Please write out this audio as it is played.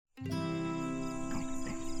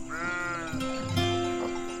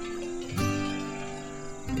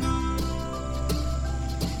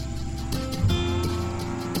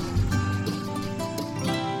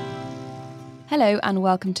Hello and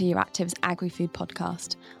welcome to Euractiv's Agri-Food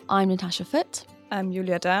podcast. I'm Natasha Foote. I'm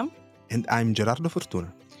Julia Dam. And I'm Gerardo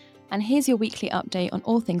Fortuna. And here's your weekly update on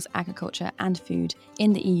all things agriculture and food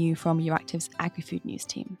in the EU from Euractiv's Agri-Food news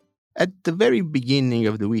team. At the very beginning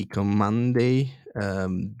of the week, on Monday,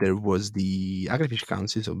 there was the Agrifish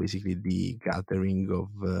Council, so basically the gathering of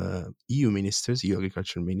EU ministers, EU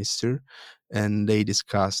agriculture minister, and they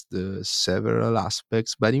discussed several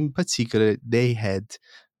aspects, but in particular, they had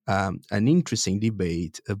an interesting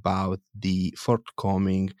debate about the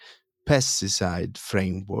forthcoming pesticide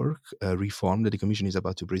framework reform that the Commission is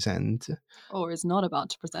about to present. Or is not about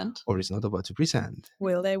to present.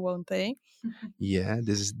 Will they, won't they? Yeah,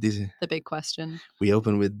 this is the big question. We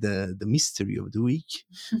open with the mystery of the week.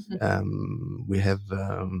 We have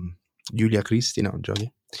Julia Christie, no,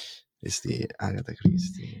 Johnny. It's the Agatha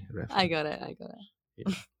Christie reference. I got it. Yeah.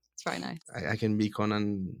 It's very nice. I can be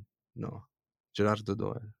Conan, no, Gerardo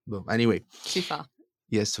Doyle. But anyway. Too far.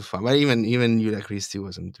 Yes, too far. But even Julia Christie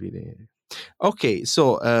wasn't really... Okay,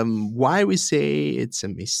 so why we say it's a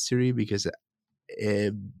mystery? Because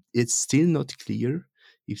it's still not clear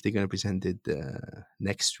if they're going to present it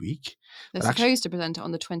next week. They're supposed to present it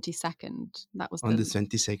on the 22nd. That was on the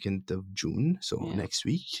 22nd of June, so next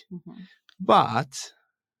week. Mm-hmm. But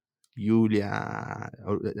Julia,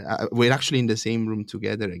 we're actually in the same room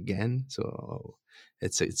together again, so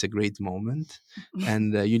it's a great moment.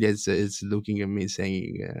 And Julia is looking at me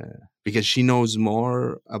saying, because she knows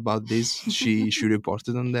more about this, she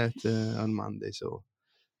reported on that on Monday. So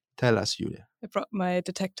tell us, Julia. I brought my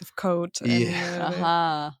detective coat. And,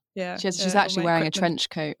 yeah. She's actually wearing a trench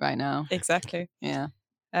coat right now. Exactly. Yeah.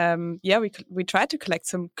 We tried to collect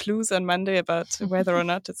some clues on Monday about whether or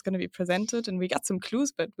not it's going to be presented, and we got some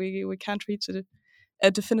clues, but we can't reach a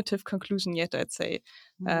definitive conclusion yet, I'd say.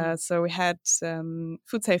 So we had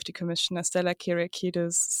Food Safety Commissioner Stella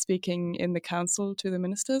Kyriakides speaking in the council to the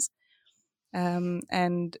ministers,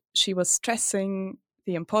 and she was stressing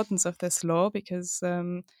the importance of this law because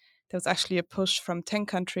there was actually a push from 10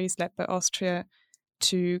 countries led by Austria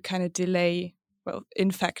to kind of delay,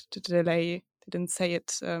 delay. They didn't say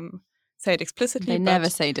it explicitly. They never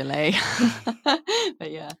say delay. But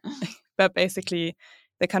yeah. But basically,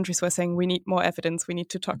 the countries were saying, we need more evidence. We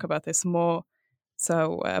need to talk about this more.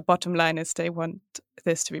 So bottom line is they want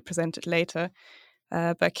this to be presented later.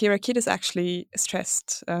 But Kyriakides actually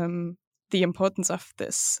stressed the importance of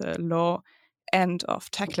this law and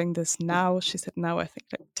of tackling this now. She said now, I think,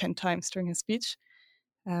 like 10 times during her speech,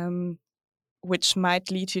 which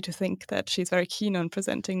might lead you to think that she's very keen on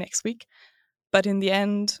presenting next week. But in the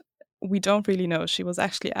end, we don't really know. She was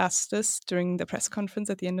actually asked this during the press conference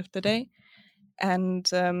at the end of the day. And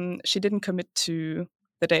she didn't commit to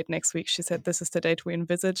the date next week. She said this is the date we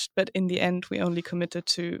envisaged. But in the end, we only committed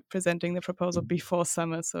to presenting the proposal before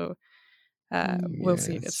summer. So we'll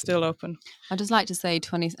see. It's still open. I'd just like to say,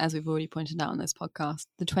 as we've already pointed out on this podcast,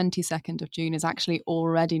 the 22nd of June is actually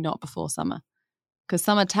already not before summer. Because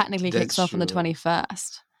summer technically kicks off on the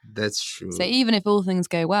 21st. That's true. So even if all things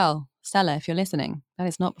go well, Stella, if you're listening, that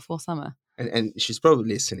is not before summer. And she's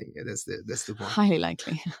probably listening. That's the point. Highly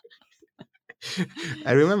likely.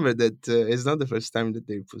 I remember that it's not the first time that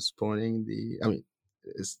they're postponing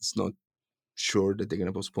it's not sure that they're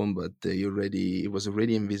going to postpone, but it was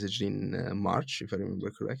already envisaged in March, if I remember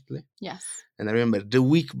correctly. Yes. And I remember the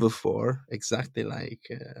week before, exactly like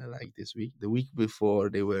this week, the week before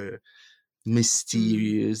they were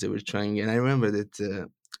mysterious. They were trying, and I remember that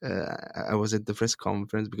I was at the press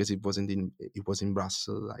conference because it was in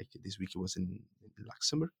Brussels. Like this week, it was in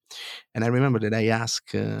Luxembourg, and I remember that I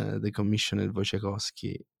asked the Commissioner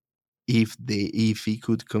Wojciechowski if he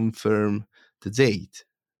could confirm the date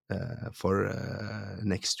for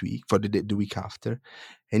next week, for the week after,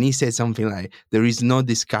 and he said something like, "There is no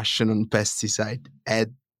discussion on pesticide at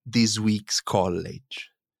this week's college,"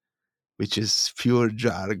 which is pure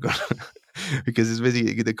jargon. Because it's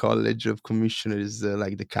basically the College of Commissioners,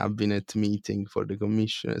 like the cabinet meeting for the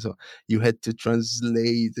commissioner. So you had to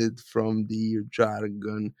translate it from the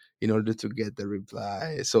jargon in order to get the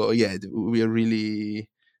reply. So yeah, we are really...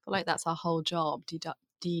 I feel like that's our whole job,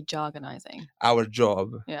 de-jargonizing. Our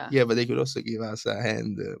job. Yeah, but they could also give us a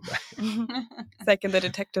hand. It's like in the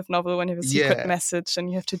detective novel when you have a secret message and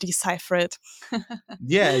you have to decipher it.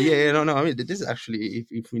 No. I mean, this is actually,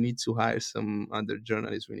 if we need to hire some other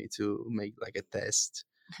journalists, we need to make like a test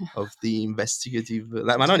of the investigative,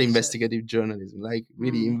 not investigative journalism, like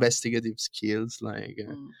really investigative skills. Like,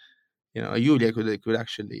 Julia could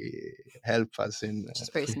actually help us in.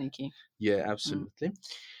 She's pretty sneaky. Yeah, absolutely.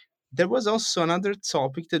 There was also another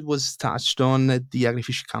topic that was touched on at the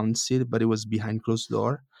Agrifish Council, but it was behind closed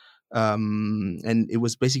door. And it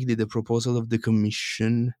was basically the proposal of the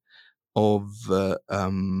Commission of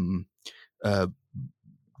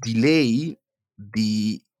delay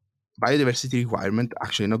the biodiversity requirement,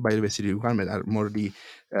 actually not biodiversity requirement, are more the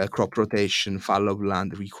crop rotation, fallow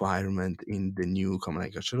land requirement in the new common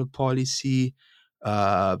agricultural policy.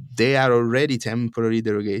 They are already temporarily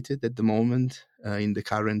derogated at the moment in the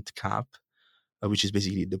current CAP, which is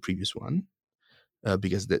basically the previous one,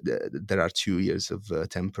 because there are 2 years of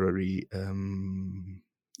temporary,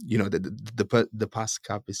 the past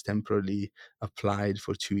CAP is temporarily applied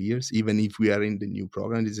for 2 years, even if we are in the new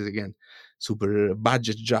program. This is, again, super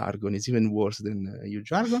budget jargon. It's even worse than EU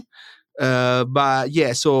jargon. But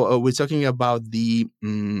yeah, so we're talking about the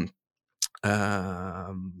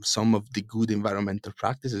some of the good environmental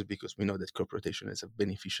practices, because we know that crop rotation has a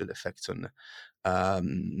beneficial effect on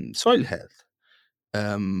soil health.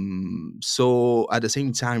 So at the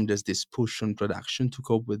same time, there's this push on production to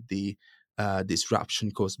cope with the disruption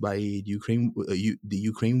caused by the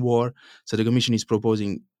Ukraine war. So the Commission is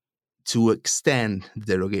proposing to extend the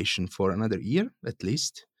derogation for another year at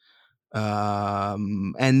least.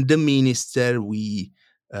 And the minister, we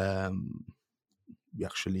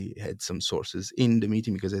actually had some sources in the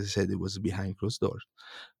meeting, because, as I said, it was behind closed doors.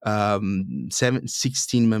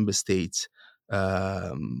 16 member states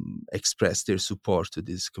expressed their support to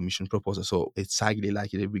this Commission proposal. So it's highly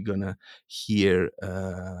likely that we're going to hear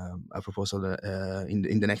a proposal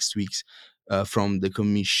in the next weeks from the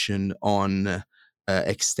Commission on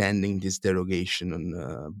extending this derogation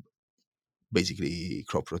on basically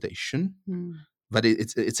crop rotation. But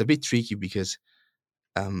it's a bit tricky, because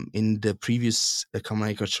in the previous common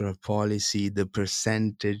agricultural policy, the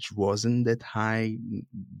percentage wasn't that high,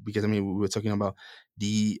 because, we were talking about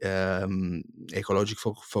the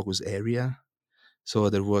ecological focus area. So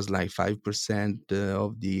there was like 5%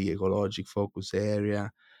 of the ecologic focus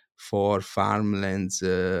area for farmlands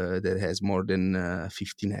that has more than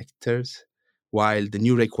 15 hectares, while the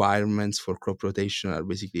new requirements for crop rotation are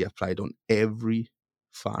basically applied on every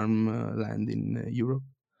farmland in Europe.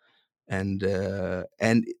 And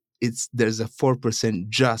there's a 4%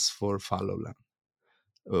 just for fallow land,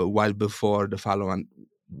 while before the fallow land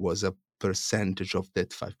was a percentage of that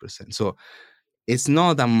 5%. So it's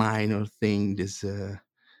not a minor thing, this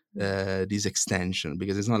extension,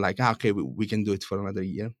 because it's not like, okay, we can do it for another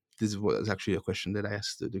year. This was actually a question that I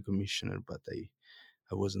asked the commissioner, but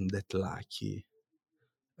I wasn't that lucky,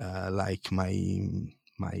 like my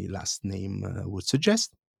last name would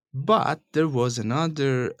suggest. But there was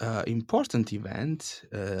another important event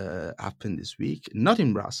happened this week, not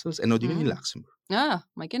in Brussels and not even in Luxembourg. Ah,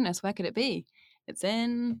 my goodness, where could it be? It's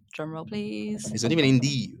in, drumroll please. It's not even in the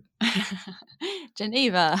EU.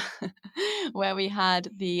 Geneva, where we had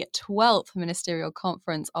the 12th ministerial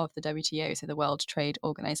conference of the WTO, so the World Trade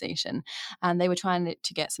Organization. And they were trying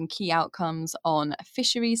to get some key outcomes on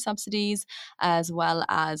fisheries subsidies, as well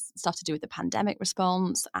as stuff to do with the pandemic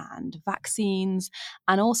response and vaccines,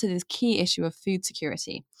 and also this key issue of food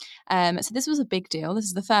security. So this was a big deal. This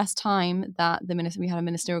is the first time that we had a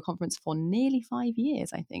ministerial conference for nearly 5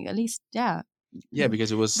 years, I think. At least, yeah. Yeah,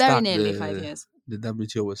 because it was very stuck, nearly 5 years. The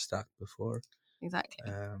WTO was stuck before.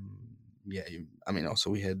 Exactly. Also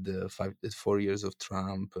we had 4 years of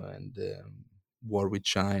Trump and war with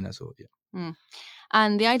China. So yeah.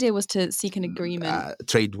 And the idea was to seek an agreement.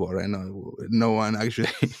 Trade war. I know no one actually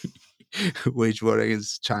waged war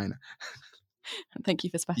against China. Thank you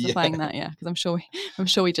for specifying that. Yeah, because I'm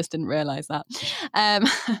sure we just didn't realize that.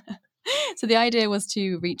 So the idea was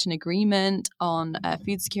to reach an agreement on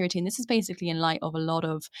food security, and this is basically in light of a lot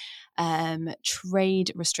of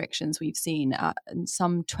trade restrictions we've seen.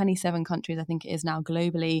 Some 27 countries, I think it is now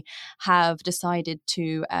globally, have decided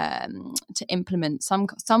to implement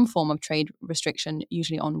some form of trade restriction,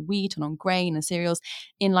 usually on wheat and on grain and cereals,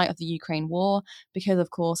 in light of the Ukraine war. Because, of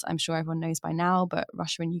course, I'm sure everyone knows by now, but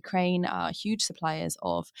Russia and Ukraine are huge suppliers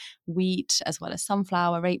of wheat as well as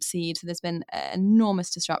sunflower, rapeseed. So there's been enormous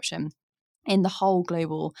disruption in the whole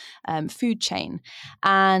global food chain.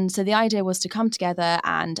 And so the idea was to come together,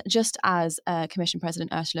 and just as Commission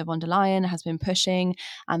President Ursula von der Leyen has been pushing,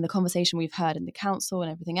 and the conversation we've heard in the Council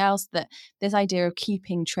and everything else, that this idea of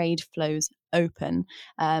keeping trade flows open,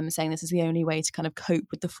 saying this is the only way to kind of cope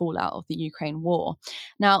with the fallout of the Ukraine war.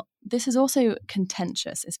 Now, this is also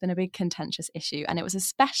contentious. It's been a big contentious issue, and it was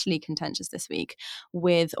especially contentious this week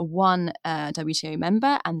with one WTO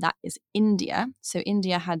member, and that is India. So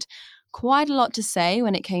India had quite a lot to say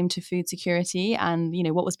when it came to food security and,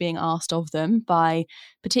 what was being asked of them by,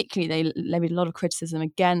 particularly they levied a lot of criticism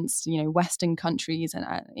against, Western countries and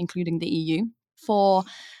including the EU for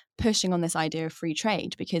pushing on this idea of free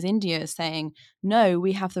trade, because India is saying, no,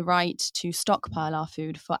 we have the right to stockpile our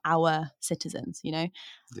food for our citizens, you know.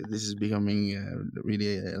 This is becoming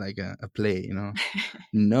really like a play, you know.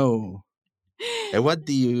 No. And what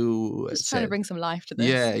do you Just say? trying to bring some life to this.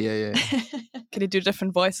 Yeah. Can you do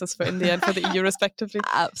different voices for India and for the EU respectively?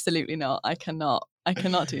 Absolutely not. I cannot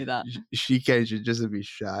do that. She can. She's just a bit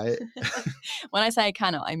shy. When I say I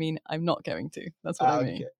cannot, I mean I'm not going to. That's what I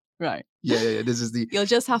mean. Okay. Right. Yeah. This is You'll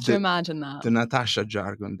just have to imagine that. The Natasha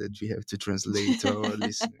jargon that we have to translate to our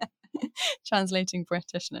listeners. Translating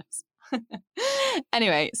Britishness.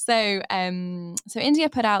 Anyway, so the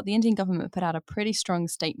Indian government put out a pretty strong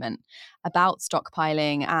statement about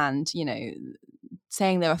stockpiling and, you know,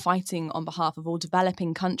 saying they were fighting on behalf of all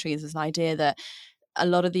developing countries. This idea that a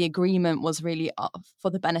lot of the agreement was really for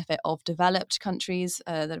the benefit of developed countries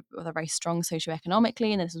that are very strong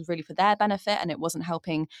socioeconomically, and this was really for their benefit, and it wasn't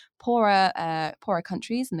helping poorer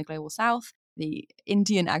countries in the global south. The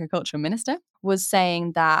Indian agriculture minister was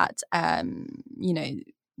saying that you know,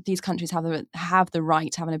 these countries have the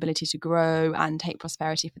right to have an ability to grow and take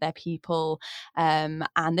prosperity for their people, and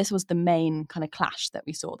this was the main kind of clash that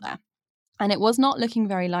we saw there. And it was not looking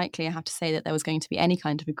very likely, I have to say, that there was going to be any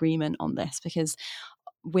kind of agreement on this, because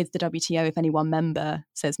with the WTO, if any one member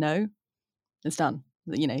says no, it's done.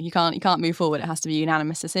 You know, you can't move forward. It has to be a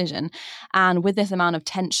unanimous decision. And with this amount of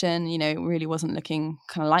tension, you know, it really wasn't looking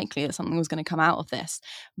kind of likely that something was going to come out of this.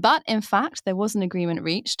 But in fact, there was an agreement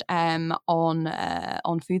reached on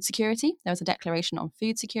food security. There was a declaration on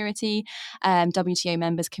food security. WTO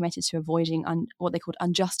members committed to avoiding what they called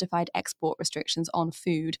unjustified export restrictions on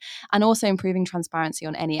food, and also improving transparency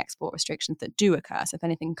on any export restrictions that do occur. So if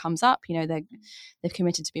anything comes up, you know, they've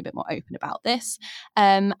committed to be a bit more open about this.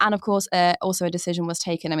 And of course, also a decision was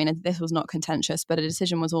taken. I mean, this was not contentious, but a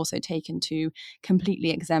decision was also taken to completely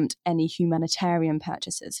exempt any humanitarian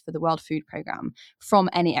purchases for the World Food Programme from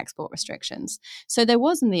any export restrictions. So there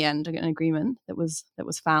was, in the end, an agreement that was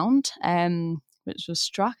found, which was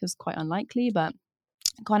struck as quite unlikely, but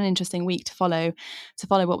quite an interesting week to follow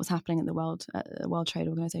what was happening at the World Trade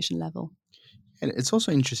Organization level. And it's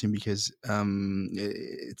also interesting because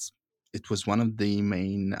it was one of the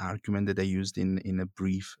main arguments that I used in a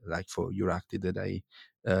brief, like for Euractiv, that I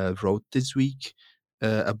wrote this week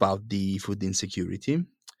about the food insecurity.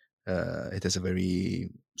 It has a very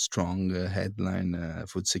strong headline,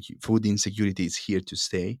 food insecurity is here to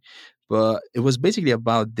stay. But it was basically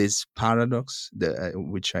about this paradox,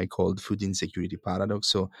 which I called food insecurity paradox.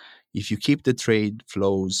 So if you keep the trade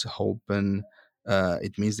flows open,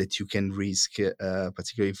 it means that you can risk,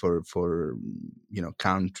 particularly for you know,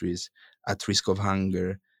 countries at risk of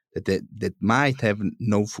hunger that might have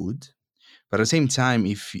no food. But at the same time,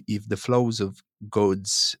 if the flows of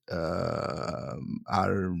goods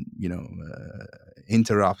are, you know,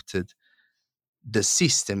 interrupted, the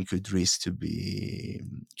system could risk the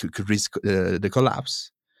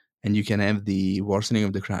collapse, and you can have the worsening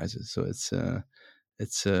of the crisis. So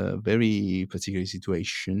it's a very particular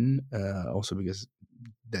situation, also because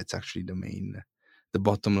that's actually the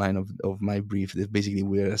bottom line of my brief. That basically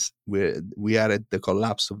we are at the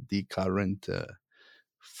collapse of the current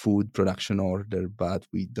food production order, but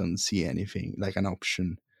we don't see anything like an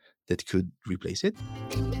option that could replace it.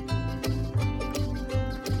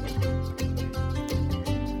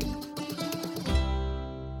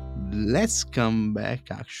 Let's come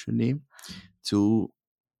back actually to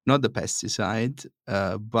not the pesticide,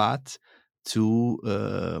 but to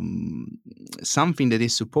something that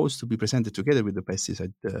is supposed to be presented together with the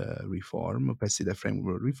pesticide pesticide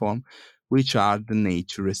framework reform, which are the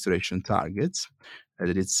nature restoration targets.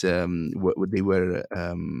 That it's they were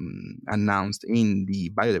announced in the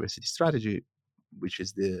biodiversity strategy, which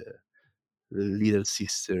is the little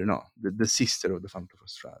sister, the sister of the Farm to Fork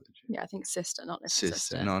strategy. Yeah, I think sister, not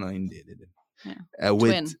sister. No, indeed. Yeah.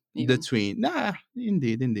 With twin, the twin.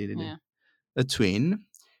 Indeed. Yeah. A twin.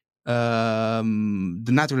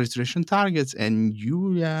 The natural restoration targets, and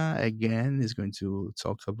Julia again is going to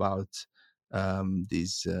talk about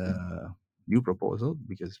this new proposal,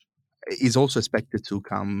 because it's also expected to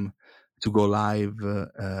go live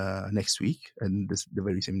next week, and the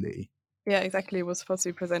very same day. Yeah, exactly. It was supposed to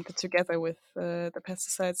be presented together with the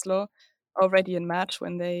pesticides law already in March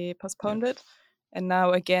when they postponed it. And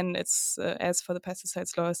now again, it's as for the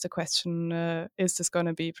pesticides law, is the question, is this going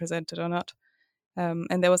to be presented or not?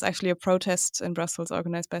 And there was actually a protest in Brussels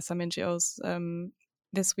organized by some NGOs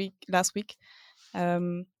last week.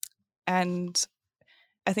 And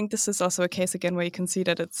I think this is also a case again where you can see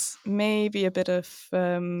that it's maybe a bit of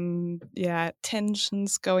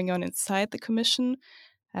tensions going on inside the Commission.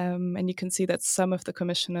 And you can see that some of the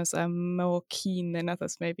commissioners are more keen than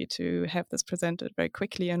others maybe to have this presented very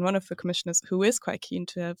quickly. And one of the commissioners who is quite keen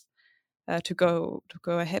to have to go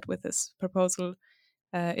ahead with this proposal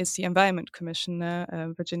is the Environment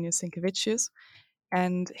Commissioner, Virginia Sinkevicius.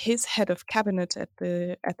 And his head of cabinet at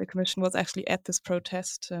the commission was actually at this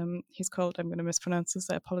protest. He's called, I'm going to mispronounce this,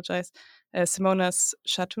 I apologize, Simonas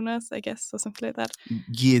Chatounas, I guess, or something like that.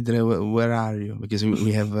 Giedre, where are you? Because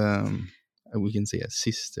we have, we can say, a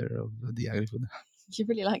sister of the agri-food. You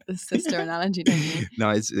really like the sister analogy, don't you?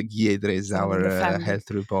 No, it's Giedre is Someone in the our family. health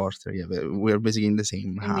reporter. Yeah, but we're basically in the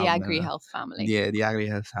same In the agri-health family. Yeah, the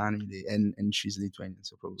agri-health family, and she's Lithuanian,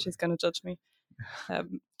 so probably She's going to judge me.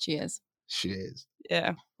 She is. she is.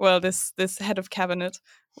 Yeah. Well, this head of cabinet,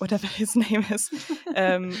 whatever his name is,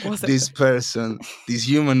 was This person, this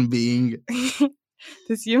human being.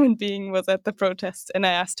 This human being was at the protest, and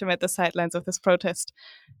I asked him at the sidelines of this protest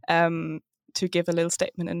to give a little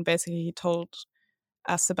statement, and basically he told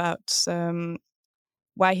us about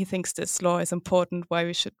why he thinks this law is important, why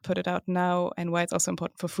we should put it out now, and why it's also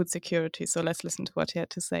important for food security. So let's listen to what he had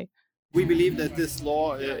to say. We believe that this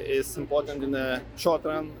law is important in the short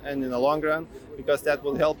run and in the long run, because that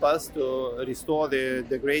will help us to restore the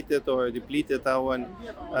degraded or depleted our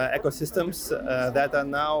ecosystems that are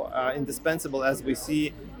now indispensable, as we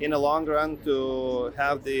see, in the long run, to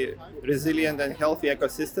have the resilient and healthy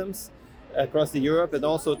ecosystems across Europe, and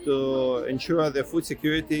also to ensure the food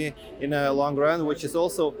security in the long run, which is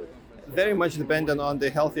also very much dependent on the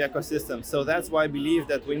healthy ecosystem. So that's why I believe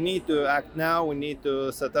that we need to act now. We need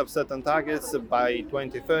to set up certain targets by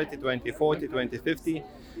 2030, 2040, 2050.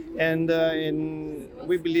 And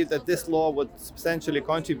we believe that this law would substantially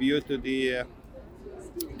contribute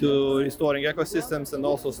to restoring ecosystems and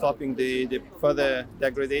also stopping the further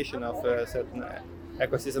degradation of certain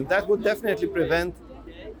ecosystems. That would definitely prevent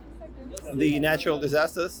the natural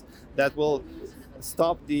disasters, that will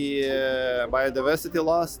stop the biodiversity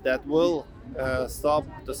loss, that will stop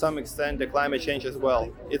to some extent the climate change as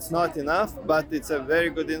well. It's not enough, but it's a very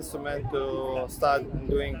good instrument to start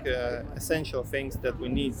doing essential things that we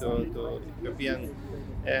need to European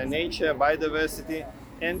nature, biodiversity,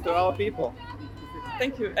 and to our people.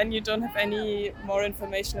 Thank you. And you don't have any more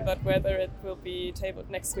information about whether it will be tabled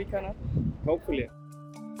next week or not? Hopefully.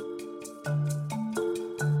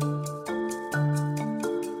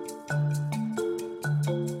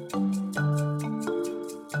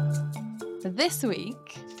 This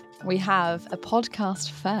week, we have a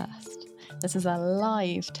podcast first. This is a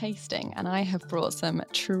live tasting, and I have brought some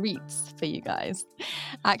treats for you guys.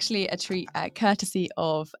 Actually, a treat courtesy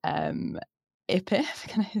of IPIF.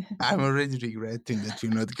 I'm already regretting that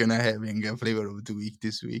we're not gonna having a flavor of the week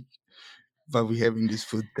this week, but we're having this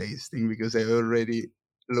food tasting because I'm already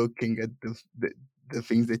looking at the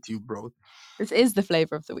things that you brought. This is the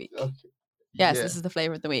flavor of the week. Okay. Yes, Yeah. this is the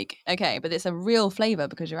flavor of the week. Okay, but it's a real flavor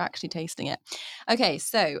because you're actually tasting it. Okay,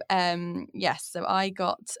 so yes, so I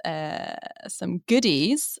got some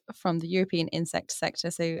goodies from the European insect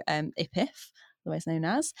sector, so IPIF, otherwise known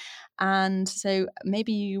as. And so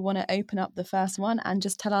maybe you want to open up the first one and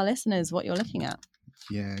just tell our listeners what you're looking at.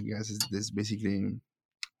 Yeah, I guess it's basically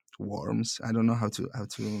worms. I don't know how to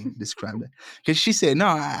describe that, because she said no,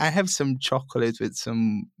 I have some chocolate with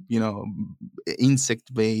some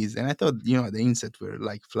insect base, and I thought the insects were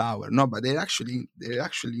like flour. No, but they're actually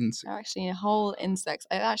insects. They're actually whole insects.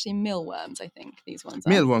 They're actually mealworms, I think these ones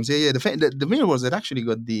are. Mealworms. Yeah. The mealworms that actually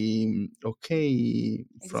got the okay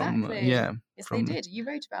from Exactly. yeah. Yes, from, they did. You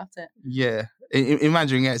wrote about it. Yeah.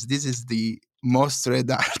 Imagine, guys, this is the most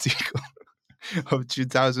read article of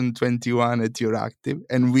 2021 at Euractiv,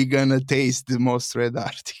 and we're gonna taste the most read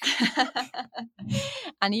article.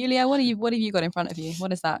 And Yulia, what have you got in front of you?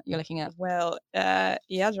 What is that you're looking at? Well,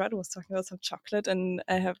 Gerard was talking about some chocolate, and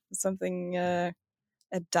I have something, a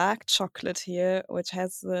dark chocolate here, which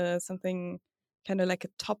has something kind of like a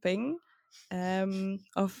topping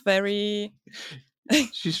of very...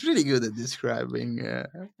 She's really good at describing.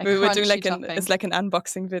 We were doing crunchy it's like an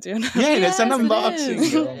unboxing video now. Yeah, that's an Yes, it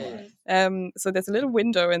unboxing. is. So there's a little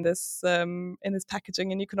window in this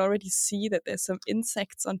packaging, and you can already see that there's some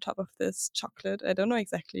insects on top of this chocolate. I don't know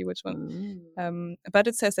exactly which one, but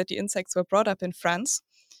it says that the insects were brought up in France,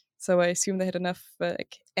 so I assume they had enough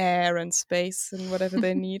air and space and whatever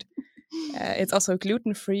they need. It's also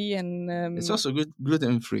gluten-free and It's also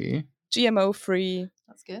gluten-free. GMO-free.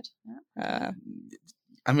 That's good. Yeah.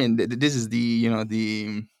 I mean, this is the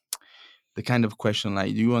kind of question,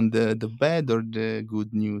 like, do you want the bad or the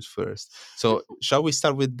good news first? So shall we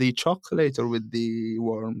start with the chocolate or with the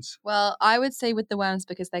worms? Well, I would say with the worms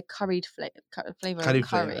because they're curried flavor. Curry and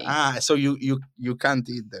curry. flavor. So you can't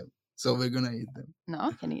eat them. so we're gonna eat them. No,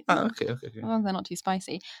 I can eat them. Ah, okay. As long as they're not too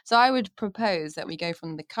spicy. So I would propose that we go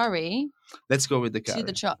from the curry Let's go with the curry. to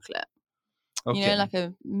the chocolate. Okay. You know, like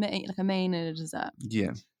a main and a dessert.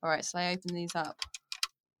 Yeah. All right, so I open these up.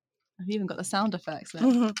 I've even got the sound effects.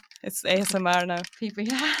 Look. It's ASMR now. People,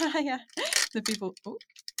 yeah. The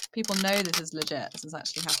people know this is legit. This is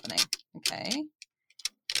actually happening. Okay.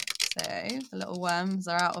 So the little worms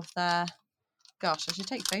are out of there. Gosh, I should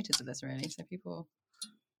take photos of this really, so people.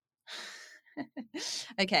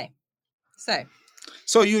 Okay.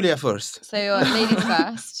 So Julia first. ladies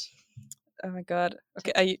first. Oh my god.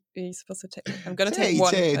 Okay, are you supposed to take? I'm gonna take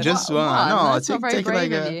one. Take but- just What? one. No, That's not very take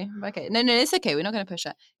brave like of a. you. Okay, no, it's okay. We're not going to push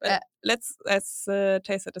it. Let's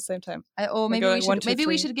taste at the same time. Or maybe go we should. 1, 2, Maybe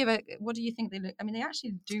we 3. should give a. What do you think they look? I mean, they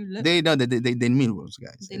actually do look. They mealworms,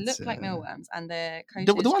 guys. They It's, look like mealworms, and they're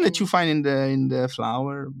The coated. one that you find in the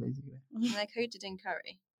flour, basically. They're coated in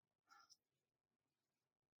curry.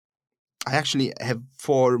 I actually have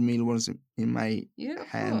 4 mealworms in my. Beautiful.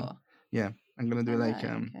 Hand. I'm gonna do like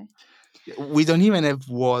okay. We don't even have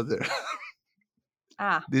water.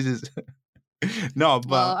 Ah. This is no, but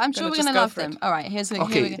Well, I'm sure Gonna we're just gonna go love for it. them. All right, here we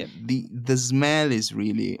okay. go. The smell is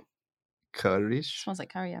really curryish, Smells like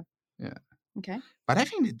curry. Yeah. Yeah. Okay. but I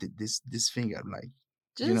think that this thing are like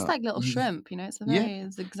Just like little you- shrimp, you know. It's a Yeah. very.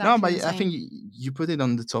 It's exactly. no, but the I same. think you put it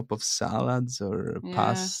on the top of salads or Yeah.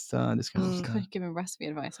 pasta, this kind of Mm. stuff. You're giving recipe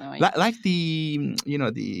advice now. Like the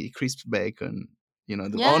the crisp bacon, the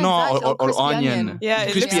Yeah, oh no, exactly, or or crispy onion. onion. Yeah,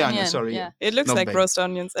 it crispy looks- onion. Sorry, Yeah. It looks Not like bacon. roast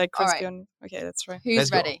onions, All crispy right. onion. Okay, let's try. Who's Let's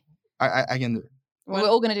go. ready? I can do it. We're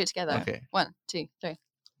all gonna do it together. Okay, 1, 2, 3.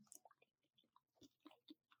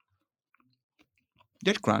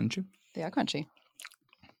 they're crunchy. They are crunchy.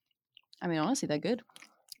 I mean, honestly, they're good.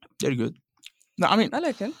 They're good. No, I mean I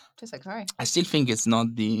like it. Tastes like curry. I still think it's not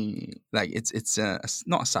it's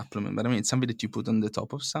not a supplement, but I mean it's something that you put on the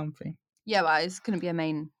top of something. Yeah, but it's gonna be a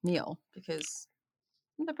main meal because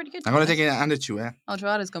they're pretty good. I'm gonna take another 2. Oh,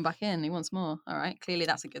 Gerardo's gone back in. He wants more. All right. Clearly,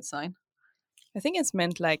 that's a good sign. I think it's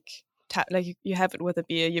meant like you have it with a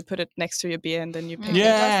beer. You put it next to your beer, and then you pick Mm. it.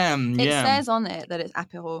 Yeah, It yeah. says on it that it's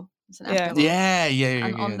apéro. It's an Yeah. apéro. Yeah.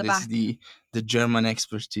 And on the This back. is the German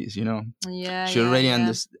expertise, Yeah. She already yeah.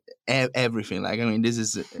 understands everything. Like I mean, this is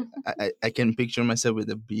I can picture myself with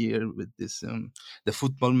a beer, with this the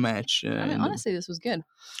football match. I mean, and honestly, this was good.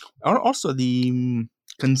 also the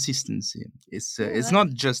consistency. It's that- not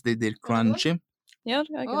just that they're Wanna go? crunchy. Yeah. I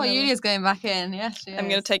can Oh, have it. Julia's going back in. Yes, she I'm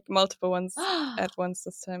gonna is. take multiple ones God. at once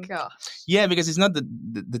this time. Yeah, because it's not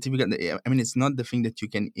the typical. I mean, it's not the thing that you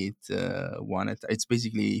can eat one at. It's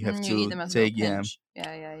basically you have You eat them to as a little take pinch.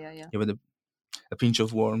 Yeah. with a pinch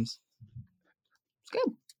of worms. It's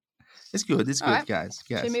good. It's good. It's All good, right. guys.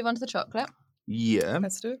 Should we move on to the chocolate? Yeah.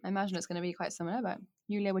 Let's do it. I imagine it's going to be quite similar, but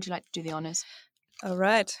Julia, would you like to do the honors? All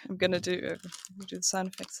right. I'm gonna do the sound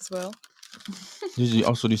effects as well. This is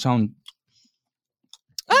also the sound.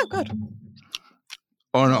 Oh God.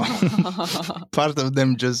 Oh no! Part of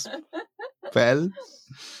them just fell.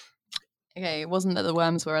 Okay, it wasn't that the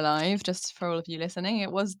worms were alive, just for all of you listening.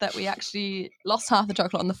 It was that we actually lost half the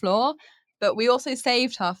chocolate on the floor, but we also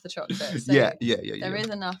saved half the chocolate. So Yeah. there is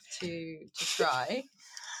enough to try.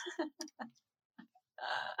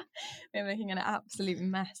 We're making an absolute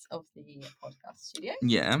mess of the podcast studio.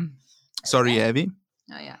 Yeah. Sorry, Evie.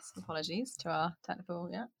 Oh yes, apologies to our technical.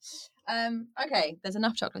 Yeah. Okay, there's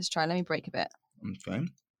enough chocolate to try. Let me break a bit. Okay.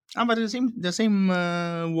 Ah, but the same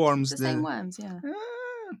worms. The same worms, yeah.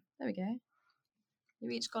 There we go. You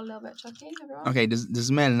each got a little bit of chocolate, everyone. Okay. The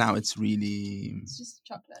smell now it's really It's just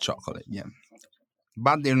chocolate. chocolate. Yeah.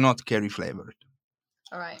 But they're not curry flavored.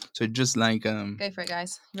 All right, So it's just like go for it,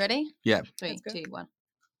 guys. You ready? Yeah. 3, Let's go. 2, 1.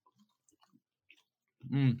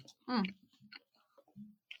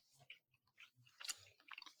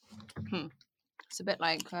 It's a bit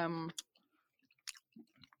like well,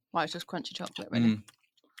 it's just crunchy chocolate, really.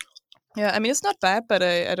 Yeah. I mean, it's not bad, but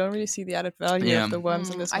I don't really see the added value Yeah. of the worms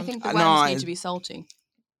in this I one. think the No, worms I- need to be salty,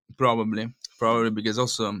 Probably because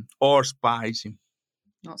also or spicy.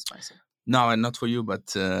 not spicy. No, and not for you,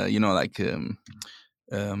 but like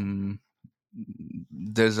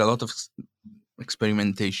there's a lot of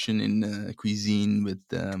experimentation in cuisine with.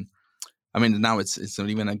 I mean, now it's not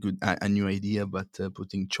even a new idea, but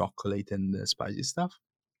putting chocolate and spicy stuff.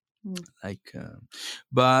 Mm. Like,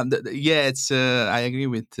 but yeah, it's. I agree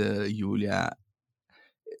with Julia.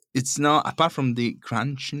 It's not apart from the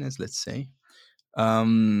crunchiness. Let's say,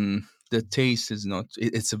 the taste is not.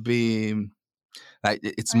 It's a bit like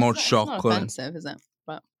it's more It's not chocolate. offensive, is it?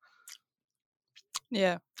 But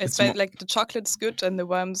Yeah, It's it's like the chocolate's good and the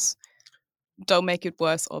worms don't make it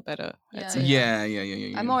worse or better. I'd Yeah, say.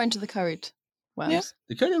 Yeah. I'm more into the curried worms. Yeah.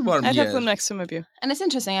 The curtain worm, I'd have yes. them next to my beer. And it's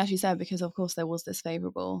interesting, as you said, because of course there was this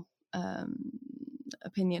favourable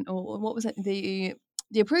opinion, or what was it? The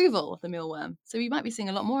approval of the mealworm. So we might be seeing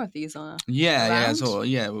a lot more of these on. Yeah. around. So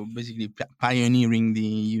we're basically pioneering the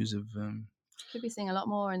use of. Could be seeing a lot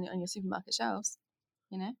more on your supermarket shelves.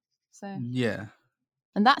 So. Yeah.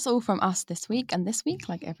 And that's all from us this week. And this week,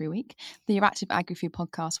 like every week, the Euractiv Agri-Food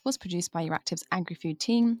podcast was produced by Euractiv's Agri-Food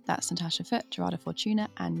team. That's Natasha Foote, Gerardo Fortuna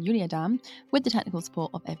and Julia Dam, with the technical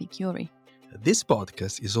support of Evie Curie. This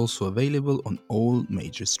podcast is also available on all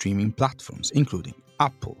major streaming platforms, including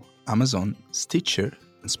Apple, Amazon, Stitcher,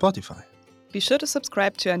 and Spotify. Be sure to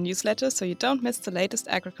subscribe to our newsletter so you don't miss the latest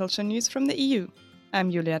agriculture news from the EU.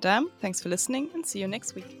 I'm Julia Dam. Thanks for listening and see you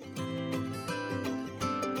next week.